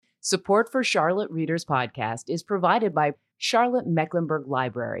Support for Charlotte Readers Podcast is provided by Charlotte Mecklenburg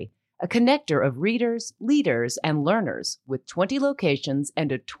Library, a connector of readers, leaders, and learners with 20 locations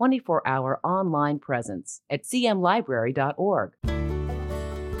and a 24-hour online presence at cmlibrary.org.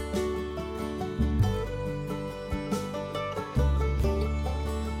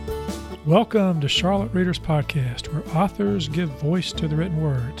 Welcome to Charlotte Readers Podcast, where authors give voice to the written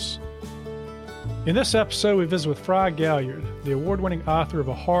words. In this episode, we visit with Frye Gaillard, the award-winning author of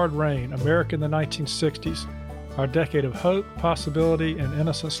A Hard Rain, America in the 1960's, Our Decade of Hope, Possibility, and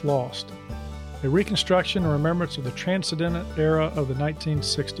Innocence Lost, a reconstruction and remembrance of the transcendent era of the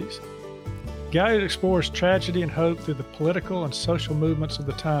 1960's. Gaillard explores tragedy and hope through the political and social movements of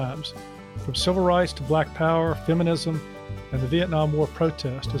the times, from civil rights to black power, feminism, and the Vietnam War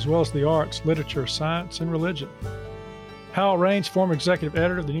protest, as well as the arts, literature, science, and religion. Hal Raines, former executive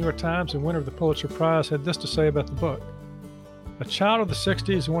editor of the New York Times and winner of the Pulitzer Prize, had this to say about the book. A child of the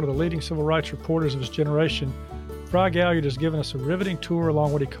 60s and one of the leading civil rights reporters of his generation, Frye Gaillard has given us a riveting tour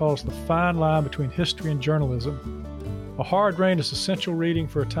along what he calls the fine line between history and journalism. A Hard Rain is essential reading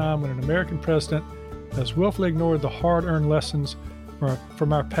for a time when an American president has willfully ignored the hard-earned lessons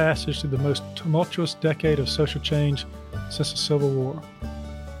from our passage through the most tumultuous decade of social change since the Civil War.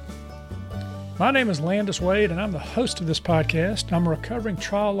 My name is Landis Wade, and I'm the host of this podcast. I'm a recovering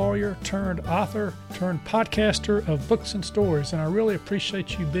trial lawyer turned author turned podcaster of books and stories, and I really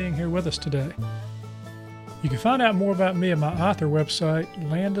appreciate you being here with us today. You can find out more about me at my author website,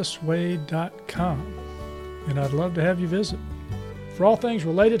 landiswade.com, and I'd love to have you visit. For all things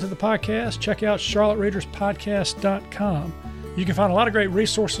related to the podcast, check out charlottereaderspodcast.com. You can find a lot of great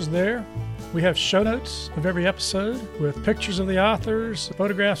resources there. We have show notes of every episode with pictures of the authors,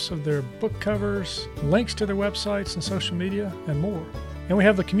 photographs of their book covers, links to their websites and social media, and more. And we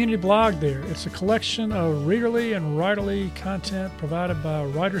have the community blog there. It's a collection of readerly and writerly content provided by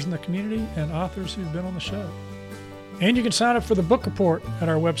writers in the community and authors who've been on the show. And you can sign up for the book report at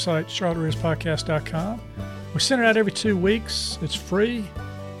our website, charlottereaderspodcast.com. We send it out every 2 weeks. It's free.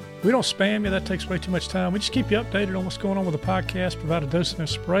 We don't spam you. That takes way too much time. We just keep you updated on what's going on with the podcast, provide a dose of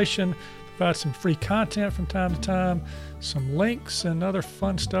inspiration, provide some free content from time to time, some links and other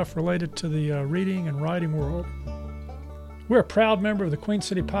fun stuff related to the reading and writing world. We're a proud member of the Queen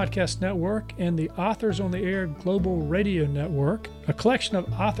City Podcast Network and the Authors on the Air Global Radio Network, a collection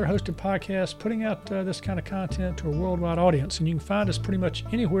of author-hosted podcasts putting out this kind of content to a worldwide audience. And you can find us pretty much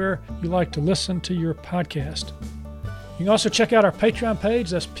anywhere you like to listen to your podcast. You can also check out our Patreon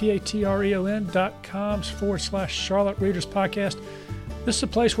page. That's patreon.com/Charlotte Readers Podcast. This is a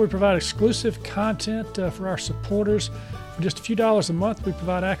place where we provide exclusive content for our supporters. For just a few dollars a month, we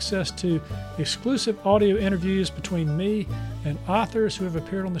provide access to exclusive audio interviews between me and authors who have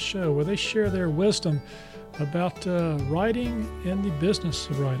appeared on the show, where they share their wisdom about writing and the business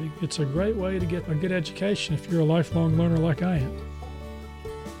of writing. It's a great way to get a good education if you're a lifelong learner like I am.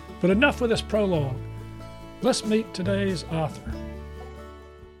 But enough with this prologue. Let's meet today's author.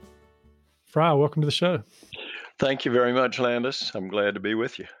 Frye, welcome to the show. Thank you very much, Landis. I'm glad to be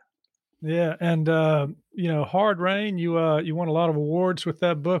with you. Yeah, and Hard Rain, you won a lot of awards with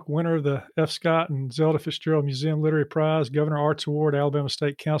that book, winner of the F. Scott and Zelda Fitzgerald Museum Literary Prize, Governor Arts Award, Alabama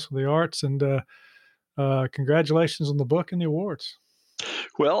State Council of the Arts, and congratulations on the book and the awards.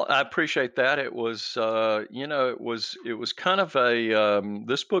 Well, I appreciate that. It was, it was kind of a.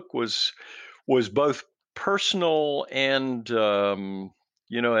 This book was both personal and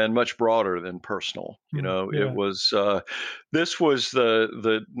and much broader than personal. Yeah. It was, this was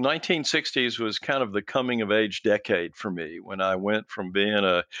the 1960s was kind of the coming of age decade for me when I went from being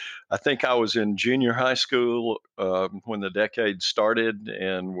I think I was in junior high school when the decade started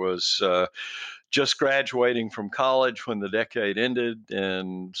and was just graduating from college when the decade ended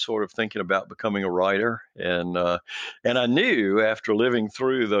and sort of thinking about becoming a writer. And I knew after living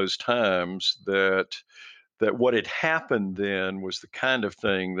through those times that what had happened then was the kind of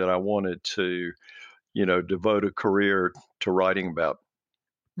thing that I wanted to, devote a career to writing about.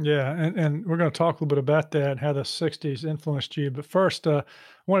 Yeah, and we're going to talk a little bit about that and how the 60s influenced you. But first, I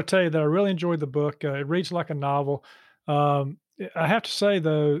want to tell you that I really enjoyed the book. It reads like a novel. I have to say,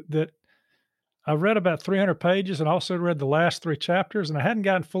 though, that I read about 300 pages and also read the last 3 chapters, and I hadn't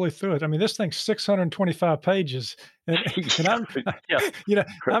gotten fully through it. I mean, this thing's 625 pages, and I'm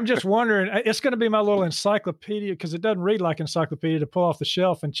just wondering, it's going to be my little encyclopedia, because it doesn't read like encyclopedia to pull off the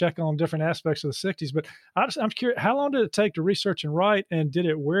shelf and check on different aspects of the 60s. But I'm curious, how long did it take to research and write, and did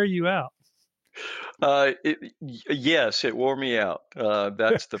it wear you out? Yes, it wore me out.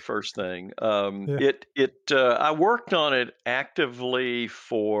 That's the first thing. Yeah. I worked on it actively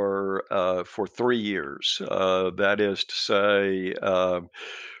for 3 years. That is to say,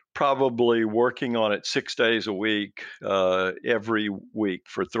 probably working on it 6 days a week, every week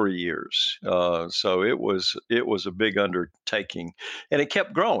for 3 years. So it was a big undertaking, and it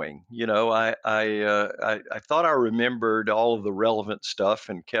kept growing. I thought I remembered all of the relevant stuff,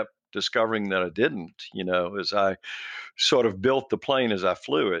 and kept discovering that I didn't. As I sort of built the plane as I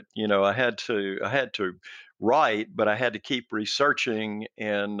flew it. I had to write, but I had to keep researching,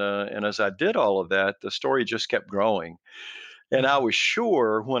 and as I did all of that, the story just kept growing. And I was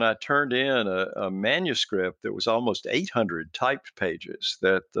sure when I turned in a manuscript that was almost 800 typed pages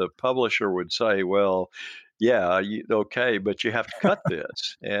that the publisher would say, "Well, yeah, okay, but you have to cut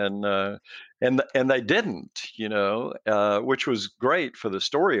this," and they didn't, which was great for the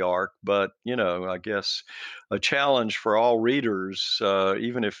story arc, but I guess a challenge for all readers,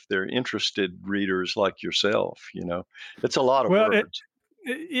 even if they're interested readers like yourself. It's a lot of Well, words.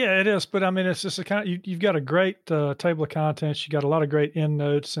 yeah, it is, but I mean, it's just a kind. You've got a great table of contents. You got a lot of great end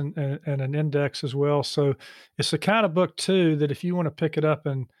notes and an index as well. So it's the kind of book too that if you want to pick it up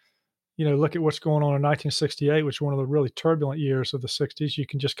and look at what's going on in 1968, which is one of the really turbulent years of the 60s, you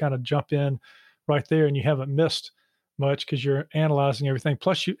can just kind of jump in right there, and you haven't missed much because you're analyzing everything.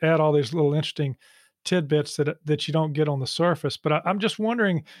 Plus, you add all these little interesting tidbits that you don't get on the surface. But I'm just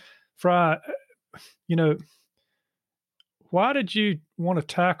wondering, Fry, you know why did you want to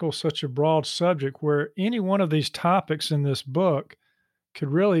tackle such a broad subject where any one of these topics in this book could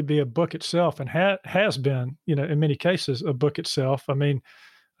really be a book itself and has been, in many cases, a book itself? I mean,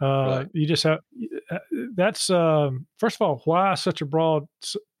 Right. you just have that's first of all, why such a broad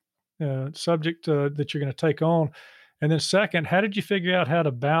subject that you're going to take on, and then second, how did you figure out how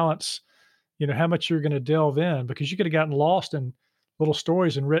to balance, how much you're going to delve in? Because you could have gotten lost in little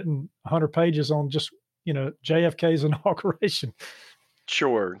stories and written 100 pages on just JFK's inauguration.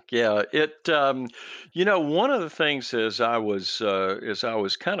 Sure. Yeah. One of the things as I was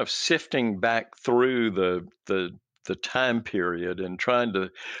kind of sifting back through the time period and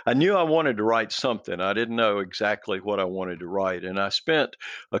I knew I wanted to write something. I didn't know exactly what I wanted to write. And I spent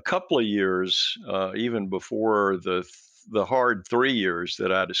a couple of years, even before the hard 3 years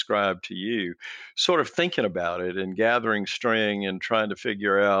that I described to you, sort of thinking about it and gathering string and trying to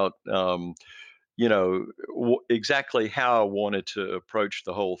figure out, exactly how I wanted to approach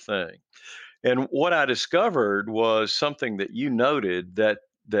the whole thing. And what I discovered was something that you noted, that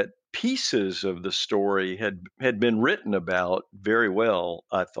pieces of the story had been written about very well,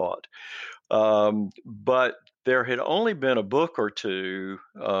 I thought. But there had only been a book or two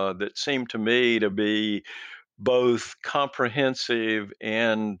that seemed to me to be both comprehensive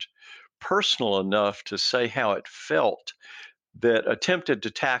and personal enough to say how it felt, that attempted to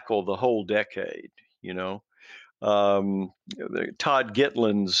tackle the whole decade. You know, Todd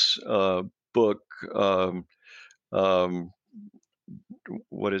Gitlin's book, um, um,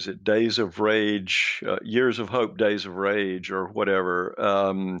 what is it? Days of Rage, Years of Hope, Days of Rage, or whatever.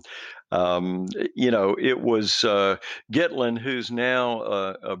 It was Gitlin, who's now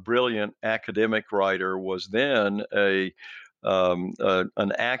a brilliant academic writer, was then an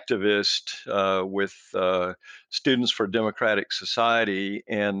activist with Students for Democratic Society,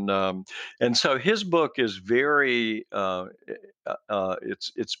 and so his book is very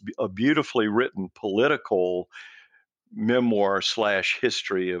it's a beautifully written political memoir slash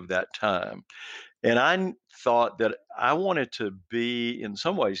history of that time. And thought that I wanted to be, in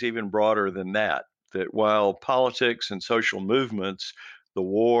some ways, even broader than that. That while politics and social movements, the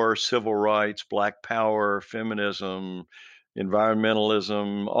war, civil rights, black power, feminism,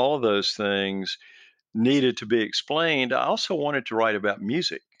 environmentalism, all of those things needed to be explained, I also wanted to write about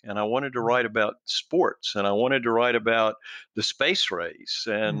music. And I wanted to write about sports, and I wanted to write about the space race,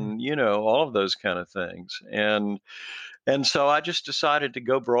 Mm, and all of those kind of things. And so I just decided to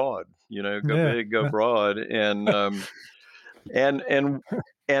go broad, go yeah. big, go broad, and and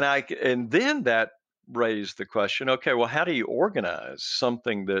and then that raised the question, okay, well, how do you organize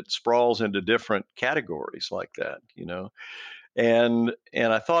something that sprawls into different categories like that, And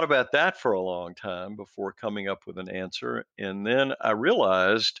I thought about that for a long time before coming up with an answer. And then I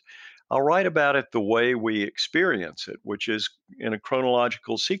realized I'll write about it the way we experience it, which is in a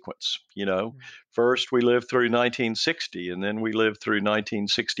chronological sequence. First we lived through 1960, and then we lived through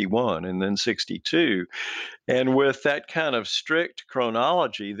 1961, and then 62. And with that kind of strict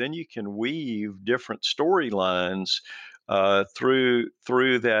chronology, then you can weave different storylines through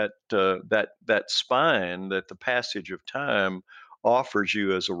that spine that the passage of time offers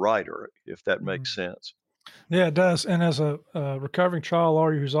you as a writer, if that Mm. makes sense. Yeah, it does. And as a recovering trial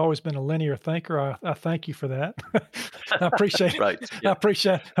lawyer who's always been a linear thinker, I thank you for that. I appreciate Right. Yeah. I Yeah.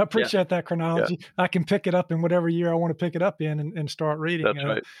 appreciate that Yeah. chronology. I can pick it up in whatever year I want to pick it up in and start reading.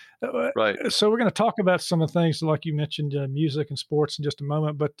 That's right. Right. So we're going to talk about some of the things like you mentioned, music and sports in just a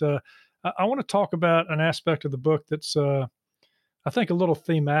moment. But I want to talk about an aspect of the book that's I think a little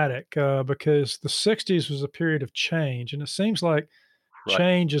thematic because the '60s was a period of change, and it seems like Right.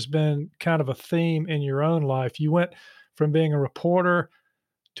 change has been kind of a theme in your own life. You went from being a reporter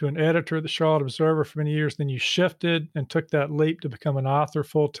to an editor at the Charlotte Observer for many years, then you shifted and took that leap to become an author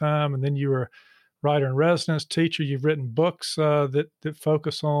full time, and then you were writer in residence, teacher. You've written books that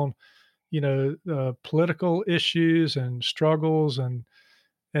focus on political issues and struggles, and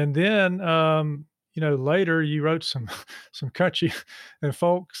then later you wrote some some country and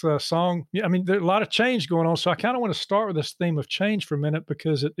folks song. Yeah, I mean, there's a lot of change going on. So I kind of want to start with this theme of change for a minute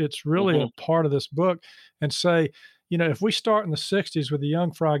because it's really Hmm. a part of this book, and say, if we start in the '60s with the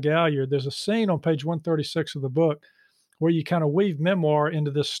young Frye Gaillard, there's a scene on page 136 of the book where you kind of weave memoir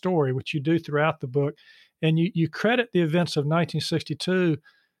into this story, which you do throughout the book, and you credit the events of 1962,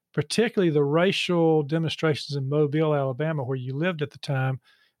 particularly the racial demonstrations in Mobile, Alabama, where you lived at the time,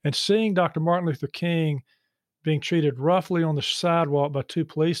 and seeing Dr. Martin Luther King being treated roughly on the sidewalk by two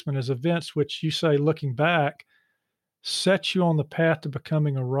policemen as events which you say, looking back, set you on the path to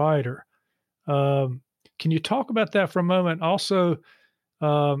becoming a writer. Um, can you talk about that for a moment? Also,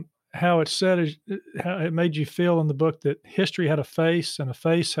 how it said, how it made you feel in the book that history had a face and a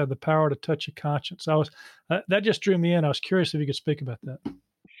face had the power to touch your conscience. That just drew me in. I was curious if you could speak about that.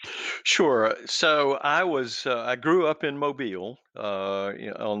 Sure. So I grew up in Mobile, in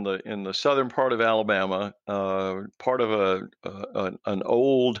the southern part of Alabama, part of an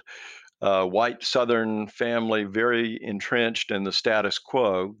old white Southern family, very entrenched in the status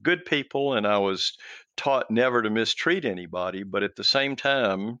quo. Good people, and I was taught never to mistreat anybody. But at the same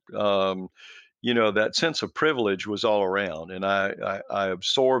time, that sense of privilege was all around, and I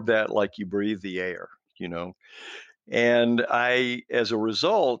absorbed that like you breathe the air. You know, and I, as a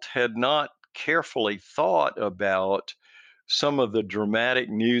result, had not carefully thought about some of the dramatic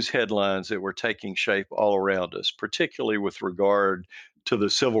news headlines that were taking shape all around us, particularly with regard to the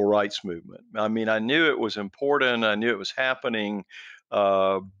civil rights movement. I mean, I knew it was important, I knew it was happening,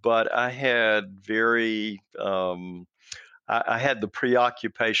 but I had the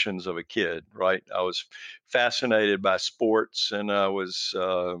preoccupations of a kid, right? I was fascinated by sports, and I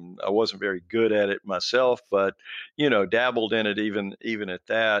wasn't very good at it myself, but dabbled in it even at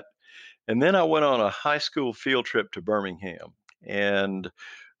that. And then I went on a high school field trip to Birmingham and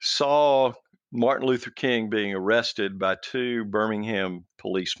saw Martin Luther King being arrested by two Birmingham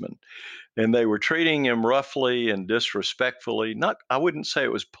policemen, and they were treating him roughly and disrespectfully. Not, I wouldn't say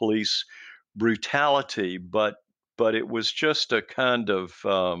it was police brutality, but it was just a kind of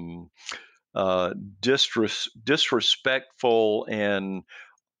uh, disrespectful, and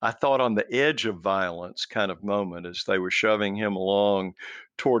I thought on the edge of violence kind of moment as they were shoving him along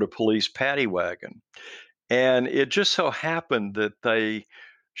toward a police paddy wagon. And it just so happened that they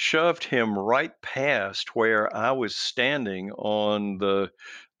shoved him right past where I was standing on the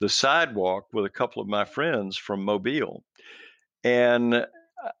sidewalk with a couple of my friends from Mobile. And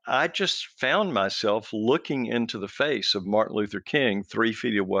I just found myself looking into the face of Martin Luther King 3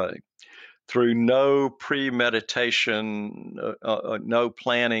 feet away through no premeditation, no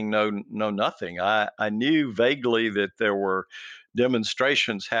planning, no nothing. I knew vaguely that there were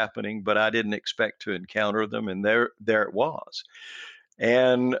demonstrations happening, but I didn't expect to encounter them, and there it was.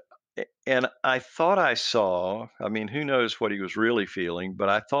 And and I thought I saw. I mean, who knows what he was really feeling? But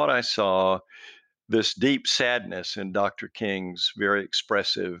I thought I saw this deep sadness in Dr. King's very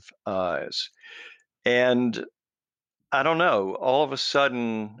expressive eyes. And I don't know. All of a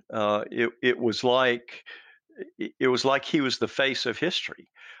sudden, it was like he was the face of history.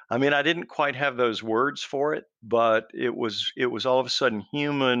 I mean, I didn't quite have those words for it, but it was all of a sudden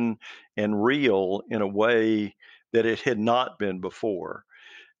human and real in a way that it had not been before.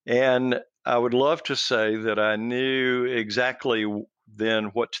 And I would love to say that I knew exactly then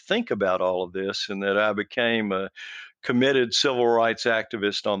what to think about all of this, and that I became a committed civil rights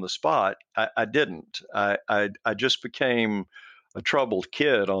activist on the spot. I didn't. I just became a troubled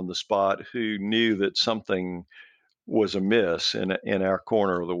kid on the spot who knew that something was amiss in our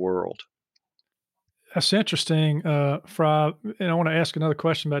corner of the world. That's interesting, Fry. And I want to ask another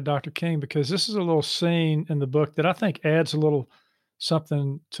question about Dr. King because this is a little scene in the book that I think adds a little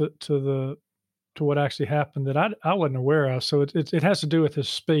something to what actually happened that I wasn't aware of. So it has to do with his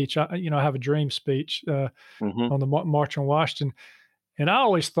speech. I have a dream speech Hmm. on the March on Washington, And I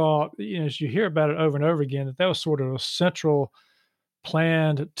always thought, as you hear about it over and over again, that was sort of a central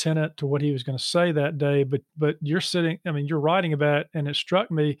planned tenet to what he was going to say that day. But you're writing about it, and it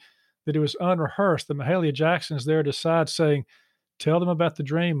struck me that it was unrehearsed. That Mahalia Jackson is there to decide, saying, "Tell them about the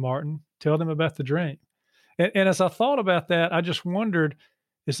dream, Martin. Tell them about the dream." And as I thought about that, I just wondered,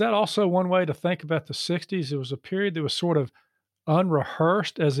 is that also one way to think about the 60s? It was a period that was sort of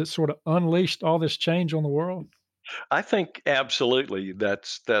unrehearsed as it sort of unleashed all this change on the world? I think absolutely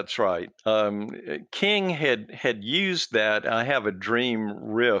that's right. King had used that "I Have a Dream"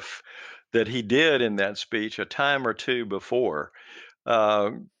 riff that he did in that speech a time or two before,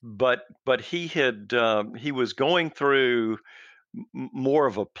 but he was going through more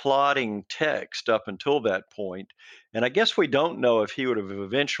of a plotting text up until that point. And I guess we don't know if he would have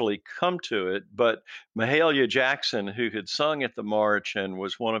eventually come to it, but Mahalia Jackson, who had sung at the march and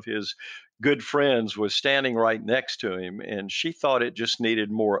was one of his good friends, was standing right next to him, and she thought it just needed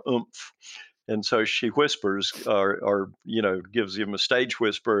more oomph. And so she whispers, or gives him a stage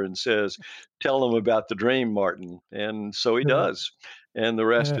whisper and says, "Tell them about the dream, Martin." And so he Yeah, does, and the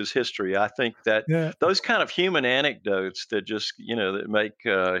rest yeah, is history. I think that yeah, those kind of human anecdotes that just that make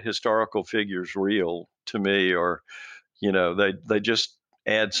historical figures real to me, or they just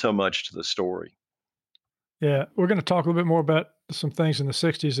add so much to the story. yeah. We're going to talk a little bit more about some things in the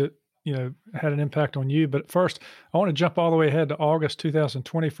 60s that, had an impact on you. But first, I want to jump all the way ahead to August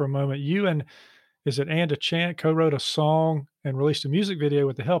 2020 for a moment. You and is it Anda Chant co-wrote a song and released a music video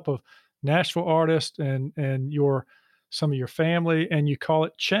with the help of Nashville artists and your some of your family, and you call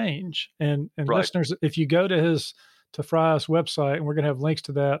it Change. And Right. listeners, if you go to Frye's website, and we're going to have links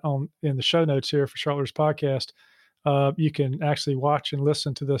to that in the show notes here for Charlotte's podcast, you can actually watch and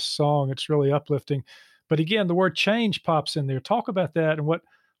listen to this song. It's really uplifting. But again, the word change pops in there. Talk about that and what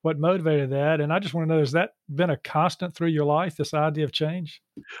motivated that. And I just want to know, has that been a constant through your life, this idea of change?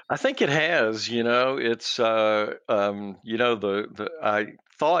 I think it has. It's the I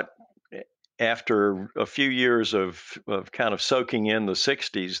thought after a few years of kind of soaking in the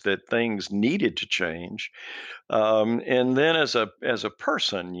 '60s that things needed to change. And then as a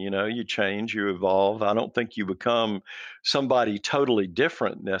person, you change, you evolve. I don't think you become somebody totally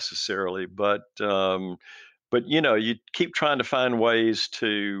different necessarily, but you keep trying to find ways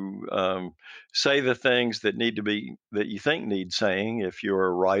to say the things that you think need saying if you're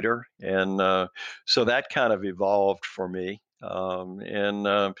a writer, and so that kind of evolved for me.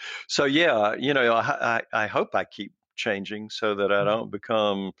 And so yeah, I hope I keep changing so that I don't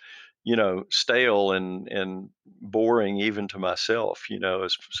become stale and boring even to myself,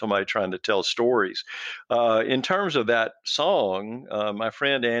 as somebody trying to tell stories. In terms of that song, my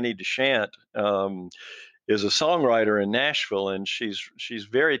friend Annie DeShant is a songwriter in Nashville, and she's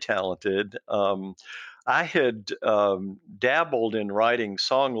very talented. I had dabbled in writing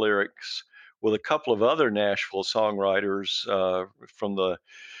song lyrics with a couple of other Nashville songwriters from the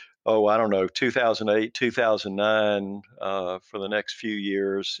I don't know, 2008, 2009, for the next few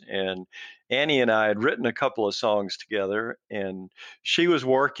years. And Annie and I had written a couple of songs together, and she was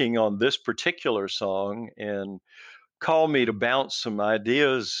working on this particular song and called me to bounce some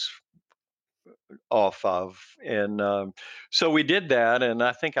ideas off of. And so we did that. And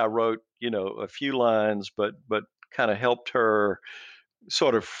I think I wrote, a few lines, but kind of helped her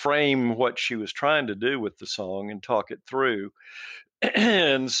sort of frame what she was trying to do with the song and talk it through.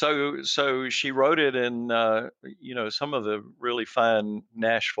 And so she wrote it, and some of the really fine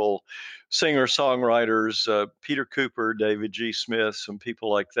Nashville singer songwriters, Peter Cooper, David G. Smith, some people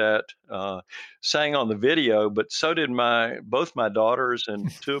like that, sang on the video. But so did both my daughters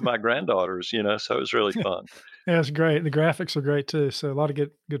and two of my granddaughters. So it was really fun. Yeah, it's great. The graphics are great too. So a lot of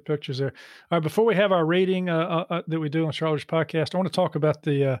good pictures there. All right, before we have our reading that we do on Charlotte's podcast, I want to talk about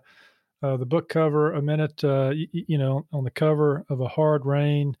the book cover a minute. On the cover of A Hard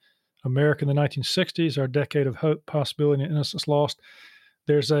Rain, America in the 1960s, Our Decade of Hope, Possibility, and Innocence Lost.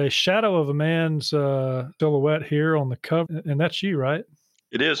 There's a shadow of a man's silhouette here on the cover, and that's you, right?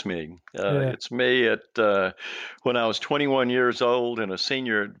 It is me. Yeah. It's me at when I was 21 years old and a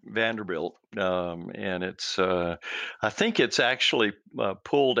senior at Vanderbilt, and it's. I think it's actually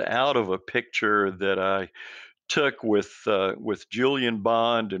pulled out of a picture that I took with Julian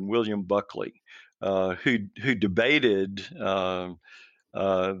Bond and William Buckley, who debated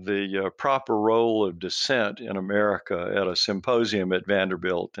the proper role of dissent in America at a symposium at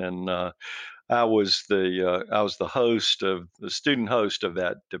Vanderbilt, and I was the student host of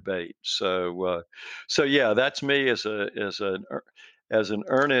that debate. So yeah, that's me as an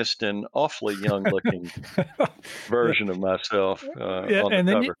earnest and awfully young looking version of myself Yeah, on the and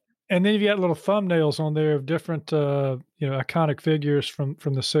then cover. And then you've got little thumbnails on there of different, iconic figures from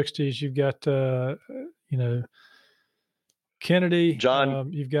the '60s. You've got, you know, Kennedy.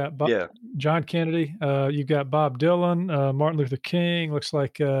 John, You've got yeah, John Kennedy. You've got Bob Dylan, Martin Luther King. Looks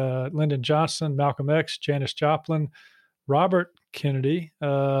like Lyndon Johnson, Malcolm X, Janis Joplin, Robert Kennedy,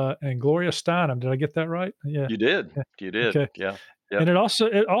 and Gloria Steinem. Did I get that right? Yeah. you did. Yeah. You did. Okay. Yeah. Yeah. And it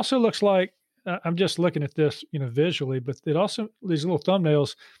also looks like I'm just looking at this, visually, but it also these little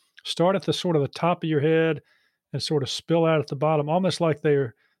thumbnails start at the sort of the top of your head and sort of spill out at the bottom, almost like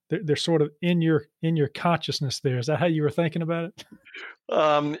they're sort of in your consciousness. There is that how you were thinking about it?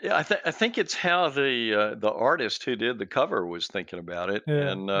 I think it's how the artist who did the cover was thinking about it,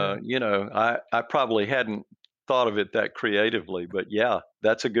 Yeah, and yeah. I probably hadn't thought of it that creatively, but yeah,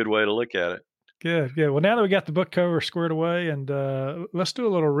 that's a good way to look at it. Good, good. Well, now that we got the book cover squared away, and let's do a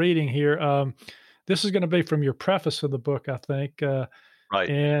little reading here. This is going to be from your preface of the book, I think. Right.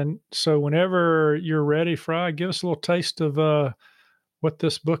 And so, whenever you're ready, Frye, give us a little taste of what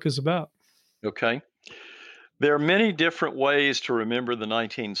this book is about. Okay. There are many different ways to remember the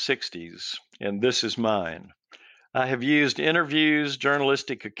 1960s, and this is mine. I have used interviews,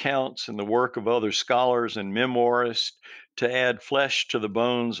 journalistic accounts, and the work of other scholars and memoirists to add flesh to the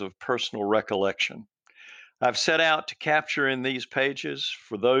bones of personal recollection. I've set out to capture in these pages,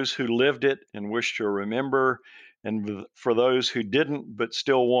 for those who lived it and wish to remember, and for those who didn't but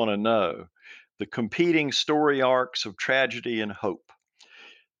still want to know, the competing story arcs of tragedy and hope.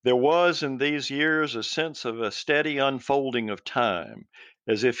 There was in these years a sense of a steady unfolding of time,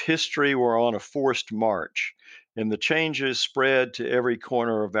 as if history were on a forced march, and the changes spread to every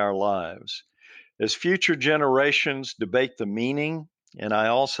corner of our lives. As future generations debate the meaning, and I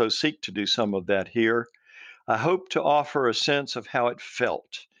also seek to do some of that here, I hope to offer a sense of how it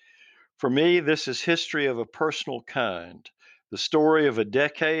felt. For me, this is history of a personal kind, the story of a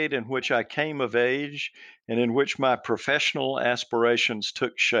decade in which I came of age and in which my professional aspirations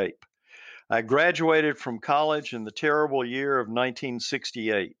took shape. I graduated from college in the terrible year of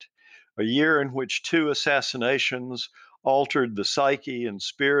 1968, a year in which two assassinations altered the psyche and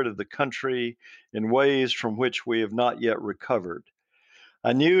spirit of the country in ways from which we have not yet recovered.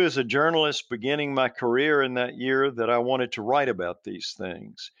 I knew as a journalist beginning my career in that year that I wanted to write about these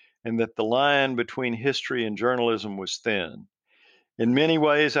things and that the line between history and journalism was thin. In many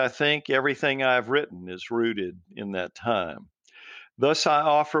ways, I think everything I've written is rooted in that time. Thus, I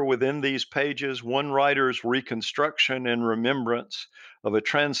offer within these pages one writer's reconstruction and remembrance of a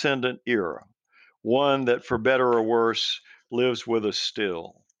transcendent era, one that, for better or worse, lives with us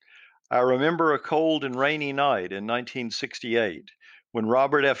still. I remember a cold and rainy night in 1968 when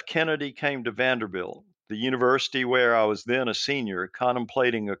Robert F. Kennedy came to Vanderbilt, the university where I was then a senior,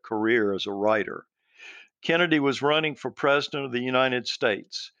 contemplating a career as a writer. Kennedy was running for president of the United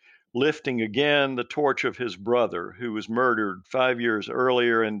States, lifting again the torch of his brother, who was murdered 5 years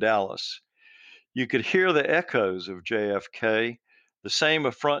earlier in Dallas. You could hear the echoes of JFK, the same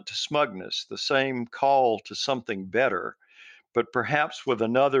affront to smugness, the same call to something better, but perhaps with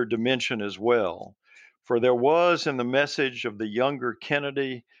another dimension as well. For there was in the message of the younger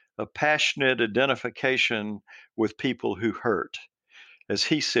Kennedy a passionate identification with people who hurt. As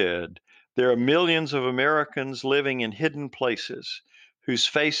he said, there are millions of Americans living in hidden places whose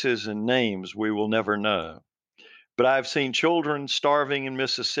faces and names we will never know. But I've seen children starving in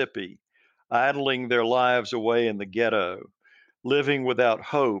Mississippi, idling their lives away in the ghetto, living without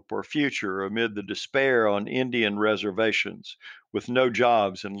hope or future amid the despair on Indian reservations with no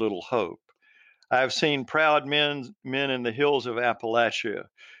jobs and little hope. I have seen proud men in the hills of Appalachia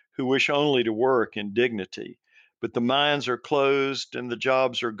who wish only to work in dignity, but the mines are closed and the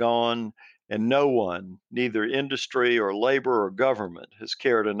jobs are gone, and no one, neither industry or labor or government, has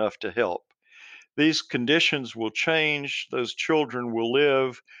cared enough to help. These conditions will change, those children will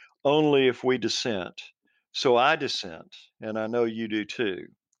live only if we dissent. So I dissent, and I know you do too.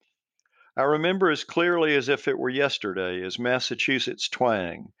 I remember as clearly as if it were yesterday his Massachusetts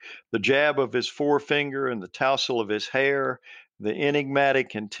twang, the jab of his forefinger and the tousle of his hair, the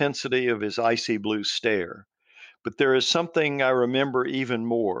enigmatic intensity of his icy blue stare. But there is something I remember even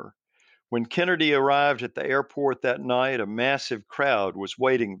more. When Kennedy arrived at the airport that night, a massive crowd was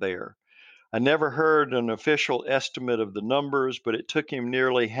waiting there. I never heard an official estimate of the numbers, but it took him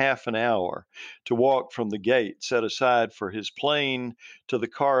nearly half an hour to walk from the gate set aside for his plane to the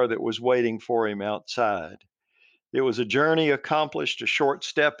car that was waiting for him outside. It was a journey accomplished a short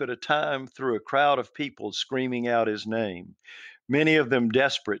step at a time through a crowd of people screaming out his name, many of them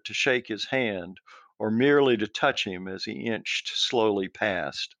desperate to shake his hand or merely to touch him as he inched slowly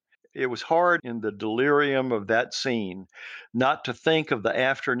past. It was hard in the delirium of that scene not to think of the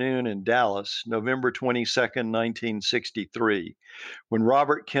afternoon in Dallas, November 22nd, 1963, when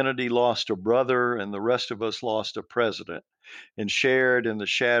Robert Kennedy lost a brother and the rest of us lost a president, and shared in the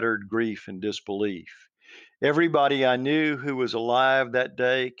shattered grief and disbelief. Everybody I knew who was alive that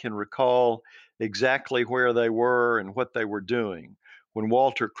day can recall exactly where they were and what they were doing when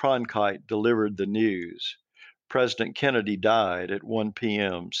Walter Cronkite delivered the news. President Kennedy died at 1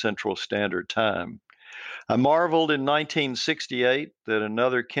 p.m. Central Standard Time. I marveled in 1968 that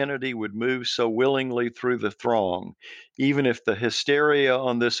another Kennedy would move so willingly through the throng, even if the hysteria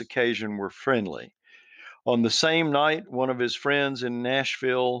on this occasion were friendly. On the same night, one of his friends in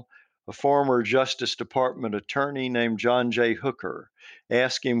Nashville, a former Justice Department attorney named John J. Hooker,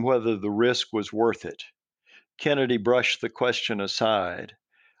 asked him whether the risk was worth it. Kennedy brushed the question aside.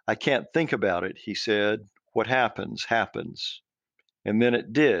 "I can't think about it," he said. "What happens, happens." And then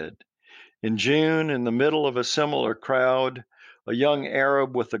it did. In June, in the middle of a similar crowd, a young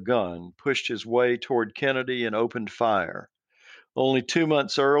Arab with a gun pushed his way toward Kennedy and opened fire. Only 2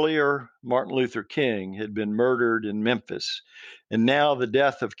 months earlier, Martin Luther King had been murdered in Memphis, and now the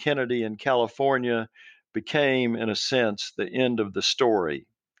death of Kennedy in California became, in a sense, the end of the story.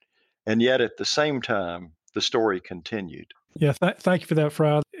 And yet, at the same time, the story continued. Yeah, thank you for that,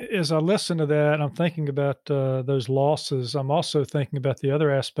 Frye. As I listen to that, I'm thinking about those losses. I'm also thinking about the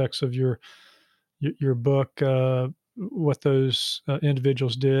other aspects of your book, what those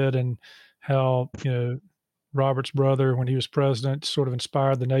individuals did, and how Robert's brother, when he was president, sort of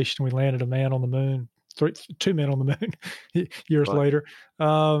inspired the nation. We landed a man on the moon, two men on the moon years Right. later,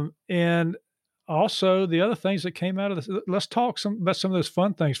 and also the other things that came out of this. Let's talk about some of those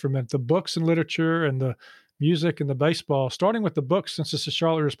fun things for a minute: the books and literature, and the music and the baseball. Starting with the books, since this is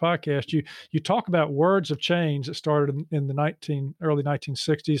Charlotte Readers podcast, you talk about Words of Change that started in the early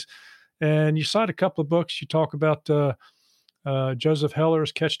 1960s, and you cite a couple of books. You talk about Joseph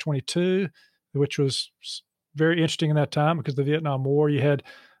Heller's Catch-22, which was very interesting in that time because of the Vietnam War. You had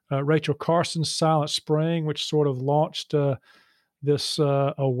Rachel Carson's Silent Spring, which sort of launched this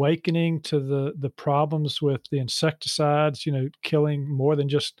awakening to the problems with the insecticides, killing more than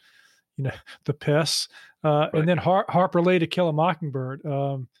just, the pests. Right. And then Harper Lee, To Kill a Mockingbird.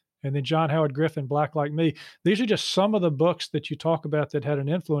 And then John Howard Griffin, Black Like Me. These are just some of the books that you talk about that had an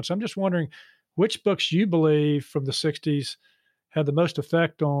influence. I'm just wondering which books you believe from the 60s had the most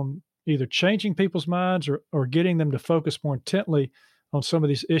effect on either changing people's minds or getting them to focus more intently on some of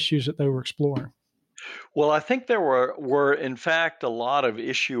these issues that they were exploring. Well, I think there were in fact a lot of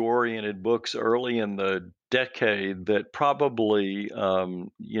issue-oriented books early in the decade that probably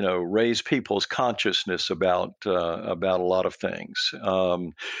raised people's consciousness about a lot of things.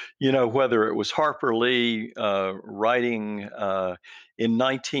 Whether it was Harper Lee writing in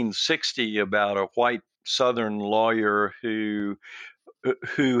 1960 about a white Southern lawyer who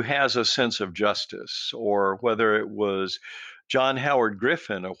has a sense of justice, or whether it was John Howard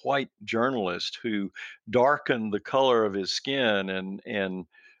Griffin, a white journalist who darkened the color of his skin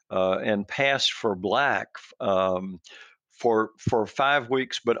and passed for black for 5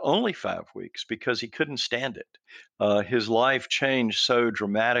 weeks, but only 5 weeks because he couldn't stand it. His life changed so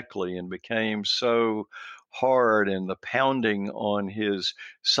dramatically and became so hard, and the pounding on his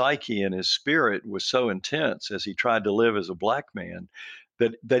psyche and his spirit was so intense as he tried to live as a black man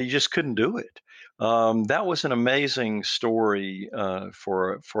that he just couldn't do it. That was an amazing story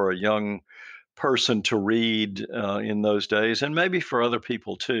for a young person to read in those days, and maybe for other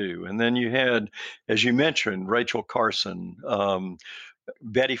people too. And then you had, as you mentioned, Rachel Carson,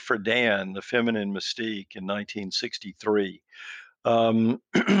 Betty Friedan, The Feminine Mystique in 1963. And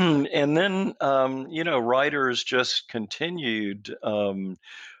then, writers just continued to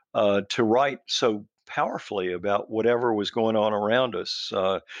write so powerfully about whatever was going on around us.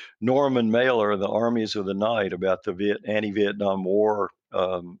 Norman Mailer, The Armies of the Night, about the anti-Vietnam War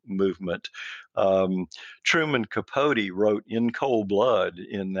movement. Truman Capote wrote In Cold Blood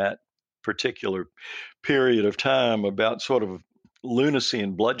in that particular period of time about sort of lunacy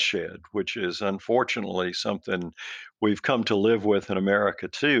and bloodshed, which is unfortunately something we've come to live with in America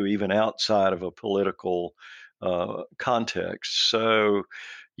too, even outside of a political context. So,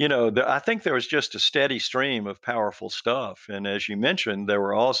 I think there was just a steady stream of powerful stuff. And as you mentioned, there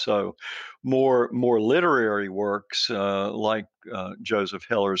were also more literary works like Joseph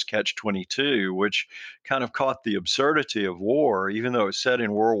Heller's Catch-22, which kind of caught the absurdity of war, even though it was set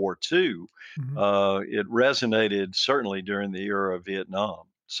in World War II. Mm-hmm. It resonated certainly during the era of Vietnam.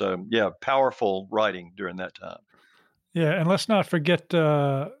 So, yeah, powerful writing during that time. Yeah, and let's not forget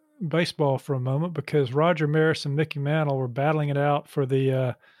baseball for a moment, because Roger Maris and Mickey Mantle were battling it out for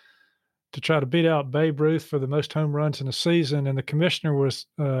the to try to beat out Babe Ruth for the most home runs in a season, and the commissioner was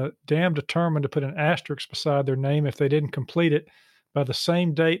damn determined to put an asterisk beside their name if they didn't complete it by the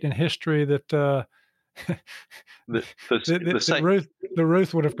same date in history that The the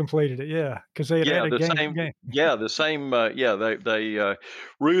Ruth would have completed it. Yeah, because they had a game.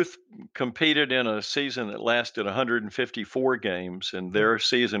 Ruth competed in a season that lasted 154 games, and their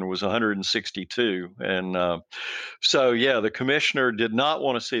season was 162. And the commissioner did not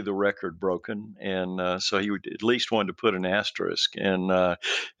want to see the record broken, and so he would at least wanted to put an asterisk. And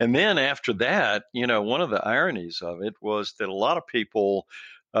then after that, one of the ironies of it was that a lot of people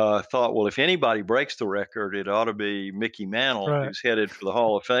thought, well, if anybody breaks the record, it ought to be Mickey Mantle, Right. who's headed for the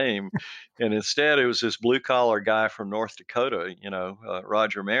Hall of Fame. And instead, it was this blue collar guy from North Dakota,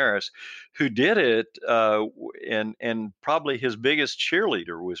 Roger Maris, who did it. And probably his biggest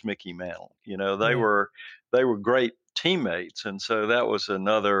cheerleader was Mickey Mantle. They were great teammates, and so that was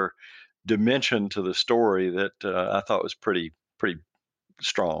another dimension to the story that I thought was pretty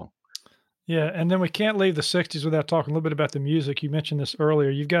strong. Yeah, and then we can't leave the 60s without talking a little bit about the music. You mentioned this earlier.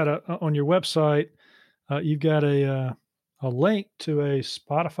 You've got on your website, you've got a link to a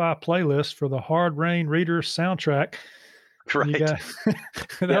Spotify playlist for the Hard Rain Readers soundtrack. Right.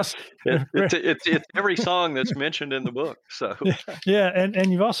 It's every song that's mentioned in the book. So yeah,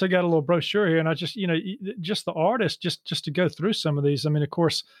 and you've also got a little brochure here, and I just just the artist, just to go through some of these. I mean, of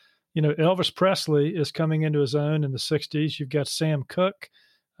course, Elvis Presley is coming into his own in the 60s. You've got Sam Cooke,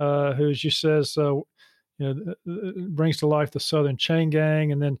 who, as you says, brings to life the Southern Chain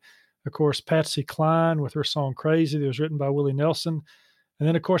Gang. And then, of course, Patsy Cline with her song Crazy that was written by Willie Nelson. And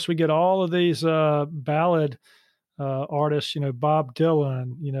then, of course, we get all of these ballad artists, Bob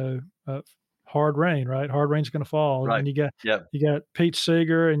Dylan, Hard Rain, right? Hard Rain's Gonna Fall. Right. And you got Pete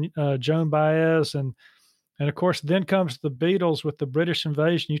Seeger and Joan Baez. And of course, then comes the Beatles with the British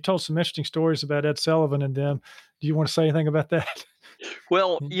invasion. You told some interesting stories about Ed Sullivan and them. Do you want to say anything about that?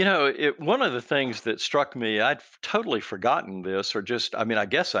 Well, one of the things that struck me, I'd totally forgotten this, or I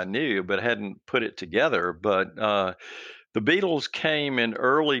guess I knew, but hadn't put it together. But the Beatles came in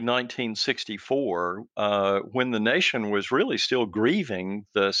early 1964 when the nation was really still grieving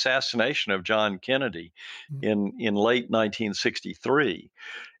the assassination of John Kennedy in late 1963.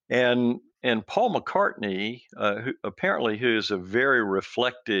 And Paul McCartney, who is a very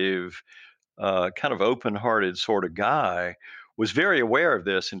reflective, kind of open-hearted sort of guy, was very aware of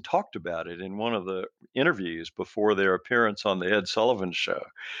this and talked about it in one of the interviews before their appearance on the Ed Sullivan Show.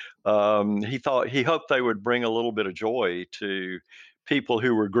 He hoped they would bring a little bit of joy to people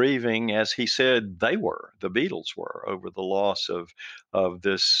who were grieving, as he said the Beatles were, over the loss of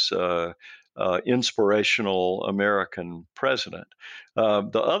this inspirational American president.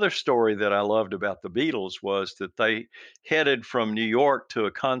 The other story that I loved about the Beatles was that they headed from New York to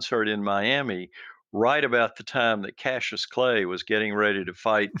a concert in Miami right about the time that Cassius Clay was getting ready to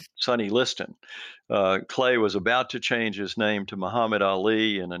fight Sonny Liston. Clay was about to change his name to Muhammad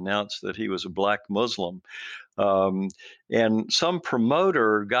Ali and announce that he was a black Muslim. And some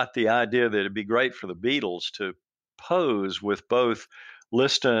promoter got the idea that it'd be great for the Beatles to pose with both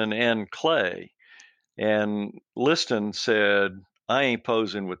Liston and Clay. And Liston said, I ain't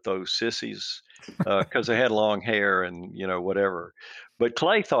posing with those sissies, because they had long hair and whatever. But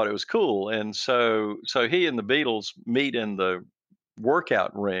Clay thought it was cool, and so he and the Beatles meet in the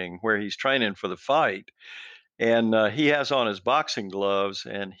workout ring where he's training for the fight, and he has on his boxing gloves,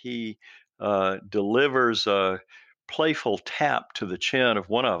 and he delivers a playful tap to the chin of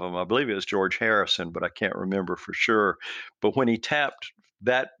one of them. I believe it was George Harrison, but I can't remember for sure. But when he tapped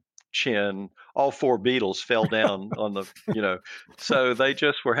that chin, all four Beatles fell down on the, so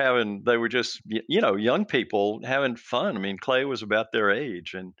they were just young people having fun. I mean, Clay was about their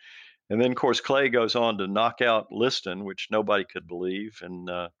age. And then, of course, Clay goes on to knock out Liston, which nobody could believe. And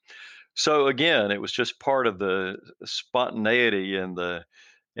so, again, it was just part of the spontaneity and the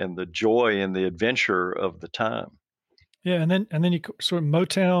joy and the adventure of the time. Yeah, and then you sort of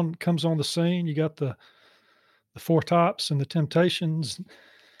Motown comes on the scene. You got the Four Tops and the Temptations.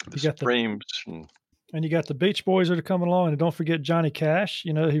 The Supremes. And you got the Beach Boys that are coming along. And don't forget Johnny Cash.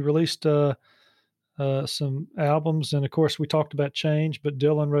 He released some albums. And, of course, we talked about change. But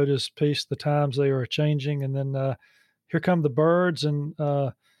Dylan wrote his piece, The Times They Are Changing. And then here come the Byrds and,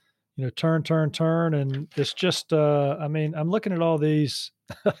 Turn, Turn, Turn. And it's just, I'm looking at all these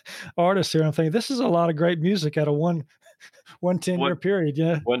artists here. I'm thinking, this is a lot of great music out of one 10-year period,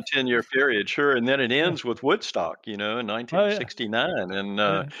 yeah. 1 10-year period, sure. And then it ends with Woodstock, in 1969. And,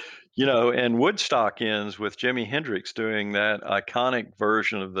 and Woodstock ends with Jimi Hendrix doing that iconic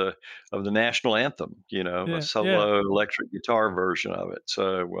version of the national anthem, a solo electric guitar version of it.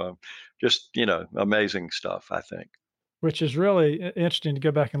 So just, amazing stuff, I think. which is really interesting to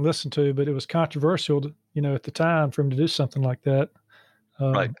go back and listen to, but it was controversial, at the time for him to do something like that.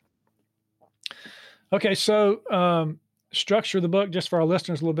 Right. Okay, so structure of the book, just for our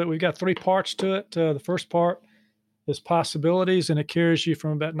listeners a little bit, we've got 3 parts to it. The first part is possibilities, and it carries you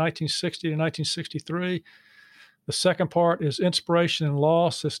from about 1960 to 1963. The second part is inspiration and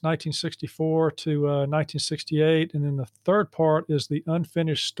loss. It's 1964 to 1968. And then the third part is the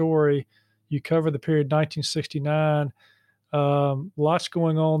unfinished story. You cover the period 1969. Lots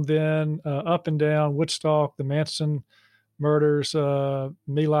going on then, up and down, Woodstock, the Manson murders, My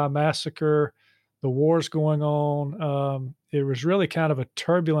Lai massacre, the wars going on. It was really kind of a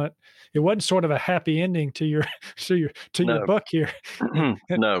turbulent. It wasn't sort of a happy ending to your your No. book here.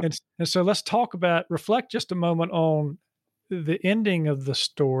 No. And so let's reflect just a moment on the ending of the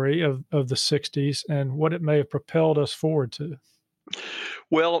story of the 60s and what it may have propelled us forward to.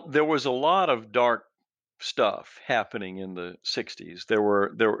 Well, there was a lot of dark stuff happening in the 60s. There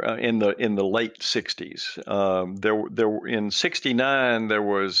were in the late 60s. There were in 69 there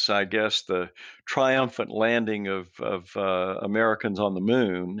was, I guess, the triumphant landing of Americans on the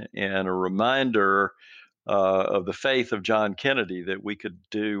moon, and a reminder of the faith of John Kennedy that we could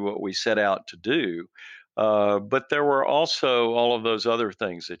do what we set out to do. But there were also all of those other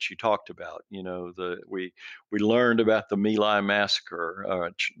things that you talked about. We learned about the My Lai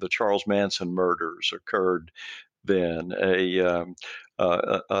massacre, the Charles Manson murders occurred then. A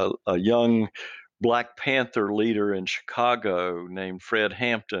young Black Panther leader in Chicago named Fred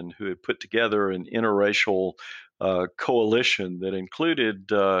Hampton, who had put together an interracial coalition that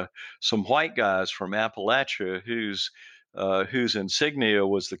included some white guys from Appalachia whose insignia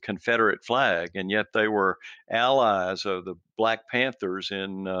was the Confederate flag, and yet they were allies of the Black Panthers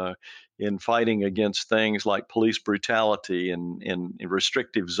in fighting against things like police brutality and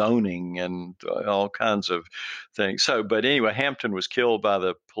restrictive zoning and all kinds of things. So, but anyway, Hampton was killed by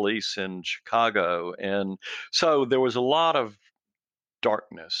the police in Chicago, and so there was a lot of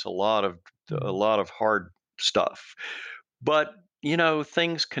darkness, a lot of hard stuff. But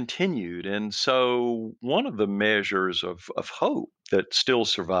things continued, and so one of the measures of hope that still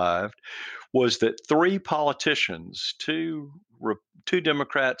survived was that 3 politicians, two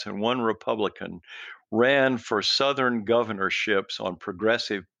Democrats and 1 Republican, ran for Southern governorships on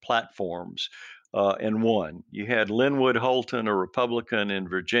progressive platforms and won. You had Linwood Holton, a Republican in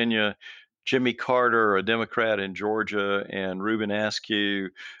Virginia, Jimmy Carter, a Democrat in Georgia, and Reuben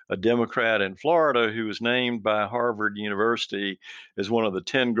Askew, a Democrat in Florida, who was named by Harvard University as one of the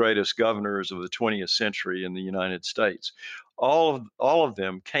 10 greatest governors of the 20th century in the United States. All of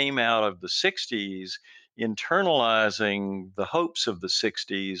them came out of the 60s internalizing the hopes of the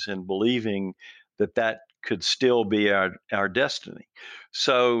 60s and believing that could still be our destiny.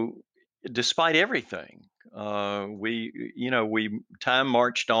 So despite everything, we time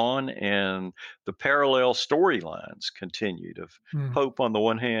marched on, and the parallel storylines continued of hope on the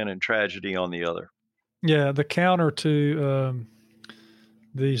one hand and tragedy on the other. Yeah, the counter to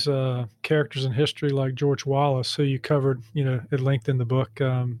these characters in history like George Wallace, who you covered, at length in the book,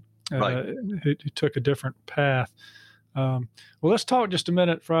 Right. who took a different path. Well, let's talk just a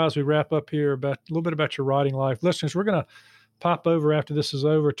minute, Frye, as we wrap up here about a little bit about your writing life. Listeners, we're going to pop over after this is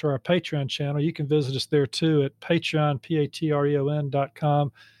over to our Patreon channel. You can visit us there too at Patreon,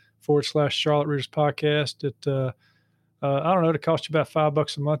 patreon.com/Charlotte Readers Podcast. I don't know, it costs you about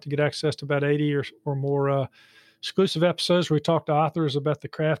 $5 a month to get access to about 80 or more exclusive episodes where we talk to authors about the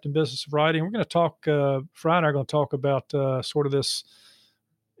craft and business of writing. We're going to talk, Frye and I are going to talk about sort of this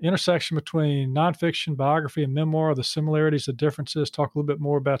intersection between nonfiction, biography, and memoir, the similarities, the differences, talk a little bit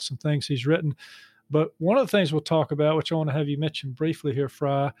more about some things he's written. But one of the things we'll talk about, which I want to have you mention briefly here,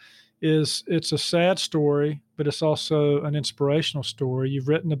 Frye, is it's a sad story, but it's also an inspirational story. You've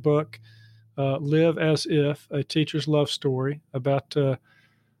written a book, Live as If, a teacher's love story about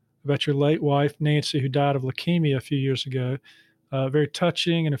your late wife, Nancy, who died of leukemia a few years ago. Very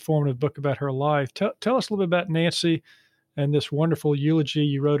touching and informative book about her life. Tell us a little bit about Nancy and this wonderful eulogy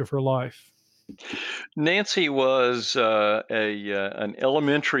you wrote of her life. Nancy was an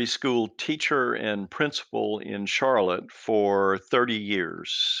elementary school teacher and principal in Charlotte for 30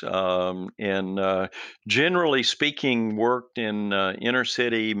 years, and generally speaking, worked in inner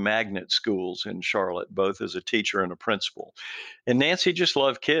city magnet schools in Charlotte, both as a teacher and a principal. And Nancy just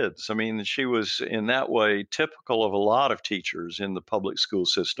loved kids. I mean, she was in that way typical of a lot of teachers in the public school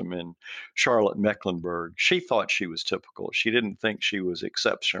system in Charlotte, Mecklenburg. She thought she was typical. She didn't think she was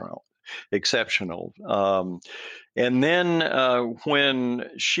exceptional. And then when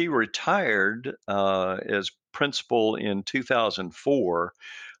she retired as principal in 2004,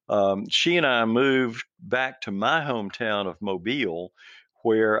 She and I moved back to my hometown of Mobile,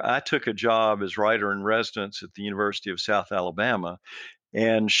 where I took a job as writer in residence at the University of South Alabama.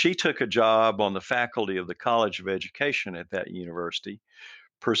 And she took a job on the faculty of the College of Education at that university,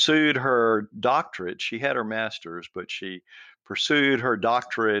 pursued her doctorate. She had her master's, but she pursued her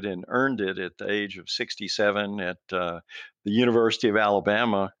doctorate and earned it at the age of 67 at the University of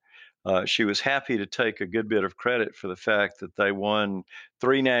Alabama. She was happy to take a good bit of credit for the fact that they won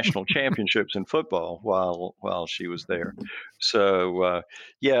 3 national championships in football while she was there. So,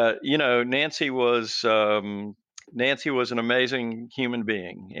 yeah, Nancy was an amazing human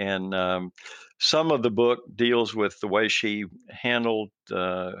being, and some of the book deals with the way she handled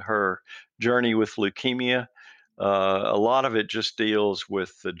her journey with leukemia. A lot of it just deals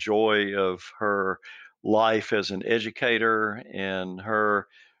with the joy of her life as an educator and her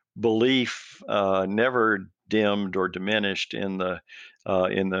belief never dimmed or diminished in the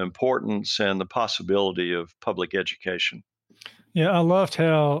importance and the possibility of public education. Yeah, I loved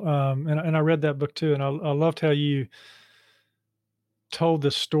how, and I read that book too, and I loved how you told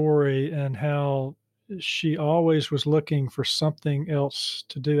this story and how she always was looking for something else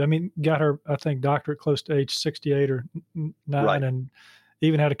to do. I mean, got her, I think, doctorate close to age 68 or 9, right. And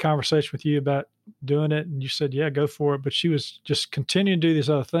even had a conversation with you about doing it. And you said, yeah, go for it. But she was just continuing to do these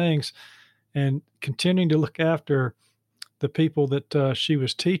other things and continuing to look after the people that she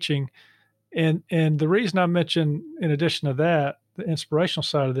was teaching. And the reason I mentioned, in addition to that, the inspirational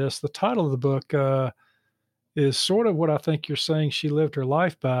side of this, the title of the book is sort of what I think you're saying she lived her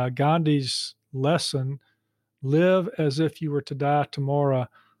life by. Gandhi's lesson: live as if you were to die tomorrow,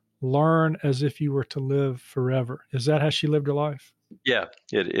 learn as if you were to live forever. Is that how she lived her life? Yeah,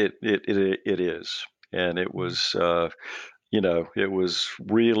 it is, and it was it was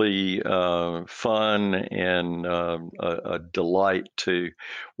really fun and a delight to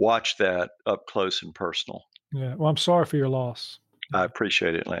watch that up close and personal. Yeah. Well, I'm sorry for your loss. I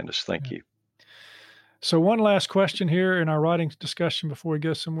appreciate it, Landis. Thank you. So one last question here in our writing discussion before we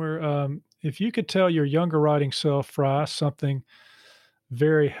go somewhere. If you could tell your younger writing self, Frye, something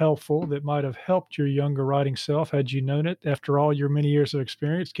very helpful that might have helped your younger writing self had you known it after all your many years of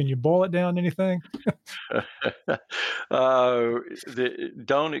experience, can you boil it down to anything?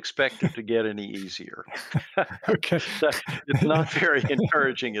 Don't expect it to get any easier. Okay. It's not very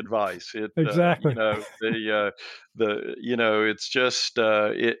encouraging advice. Exactly. It's just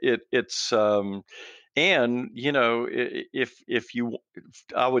it's and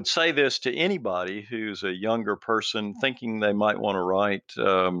I would say this to anybody who's a younger person thinking they might want to write,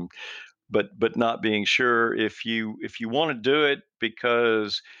 but not being sure. If you want to do it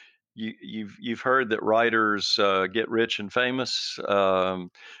because you've heard that writers get rich and famous,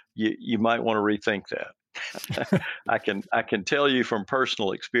 you might want to rethink that. I can tell you from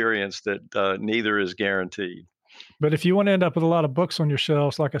personal experience that neither is guaranteed. But if you want to end up with a lot of books on your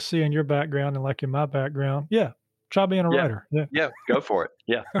shelves, like I see in your background and like in my background, try being a writer. Yeah, go for it.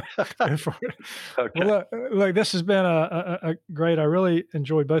 Yeah. Go for it. Okay. Well, look, this has been a great, I really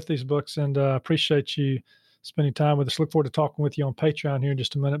enjoyed both these books and appreciate you spending time with us. Look forward to talking with you on Patreon here in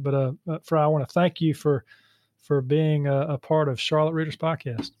just a minute. But Frye, I want to thank you for being a part of Charlotte Readers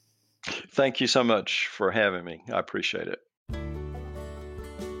Podcast. Thank you so much for having me. I appreciate it.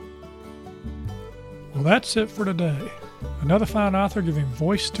 Well, that's it for today. Another fine author giving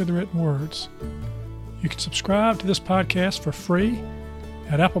voice to the written words. You can subscribe to this podcast for free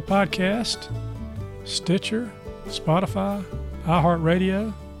at Apple Podcast, Stitcher, Spotify,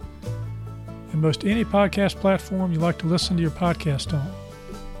 iHeartRadio, and most any podcast platform you like to listen to your podcast on.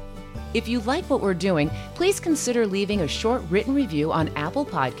 If you like what we're doing, please consider leaving a short written review on Apple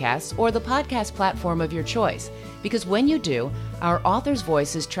Podcasts or the podcast platform of your choice, because when you do, our authors'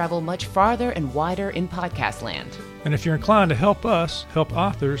 voices travel much farther and wider in podcast land. And if you're inclined to help us help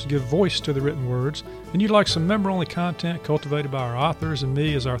authors give voice to the written words, and you'd like some member-only content cultivated by our authors and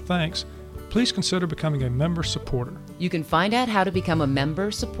me as our thanks, please consider becoming a member supporter. You can find out how to become a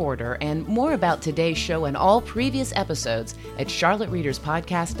member supporter and more about today's show and all previous episodes at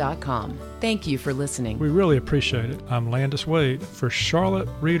charlottereaderspodcast.com. Thank you for listening. We really appreciate it. I'm Landis Wade for Charlotte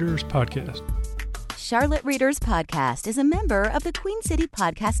Readers Podcast. Charlotte Readers Podcast is a member of the Queen City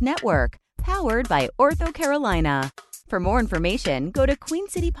Podcast Network, powered by OrthoCarolina. For more information, go to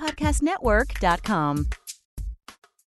queencitypodcastnetwork.com.